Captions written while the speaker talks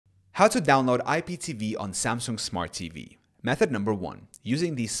How to download IPTV on Samsung Smart TV. Method number 1,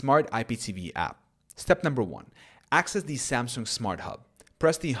 using the Smart IPTV app. Step number 1, access the Samsung Smart Hub.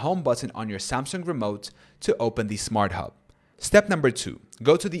 Press the home button on your Samsung remote to open the Smart Hub. Step number 2,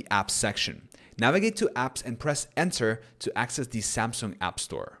 go to the Apps section. Navigate to Apps and press Enter to access the Samsung App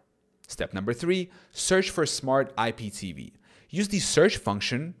Store. Step number 3, search for Smart IPTV. Use the search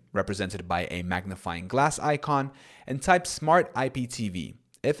function, represented by a magnifying glass icon, and type Smart IPTV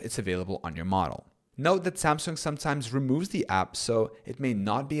if it's available on your model. Note that Samsung sometimes removes the app, so it may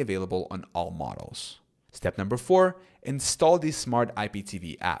not be available on all models. Step number 4, install the Smart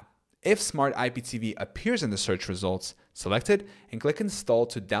IPTV app. If Smart IPTV appears in the search results, select it and click Install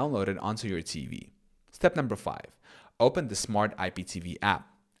to download it onto your TV. Step number 5, open the Smart IPTV app.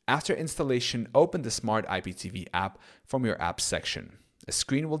 After installation, open the Smart IPTV app from your Apps section. A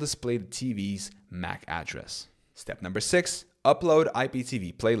screen will display the TV's MAC address. Step number 6, upload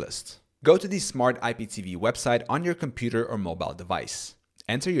IPTV playlist. Go to the Smart IPTV website on your computer or mobile device.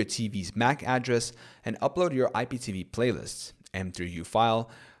 Enter your TV's MAC address and upload your IPTV playlist, M3U file,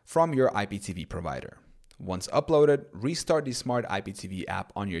 from your IPTV provider. Once uploaded, restart the Smart IPTV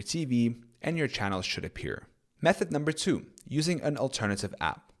app on your TV and your channels should appear. Method number 2, using an alternative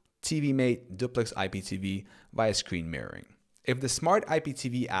app, Tivimate Duplex IPTV via screen mirroring. If the Smart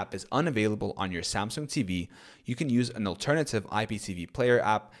IPTV app is unavailable on your Samsung TV, you can use an alternative IPTV player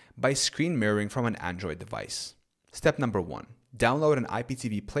app by screen mirroring from an Android device. Step number 1, download an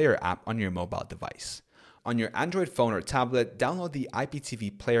IPTV player app on your mobile device. On your Android phone or tablet, download the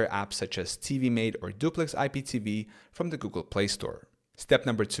IPTV player apps such as Tivimate or Duplex IPTV from the Google Play Store. Step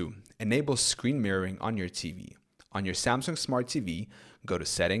number 2, enable screen mirroring on your TV. On your Samsung Smart TV, go to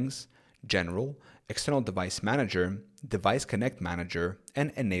Settings, General, External Device Manager, Device Connect Manager,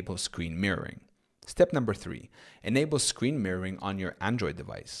 and enable screen mirroring. Step number 3, enable screen mirroring on your Android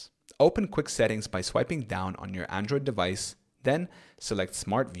device. Open Quick Settings by swiping down on your Android device, then select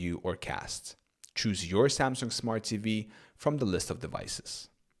Smart View or Cast. Choose your Samsung Smart TV from the list of devices.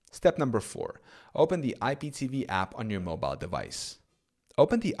 Step number 4, open the IPTV app on your mobile device.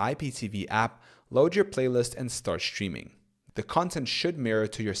 Open the IPTV app, load your playlist, and start streaming. The content should mirror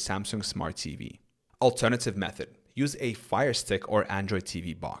to your Samsung Smart TV. Alternative method, use a Fire Stick or Android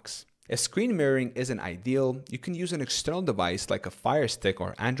TV box. If screen mirroring isn't ideal, you can use an external device like a Fire Stick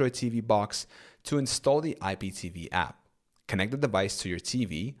or Android TV box to install the IPTV app. Connect the device to your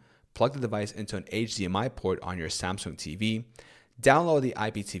TV, plug the device into an HDMI port on your Samsung TV, download the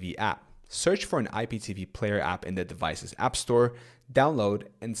IPTV app, search for an IPTV player app in the device's app store, download,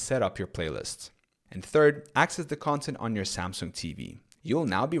 and set up your playlist. And third, access the content on your Samsung TV. You will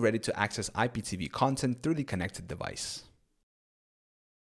now be ready to access IPTV content through the connected device.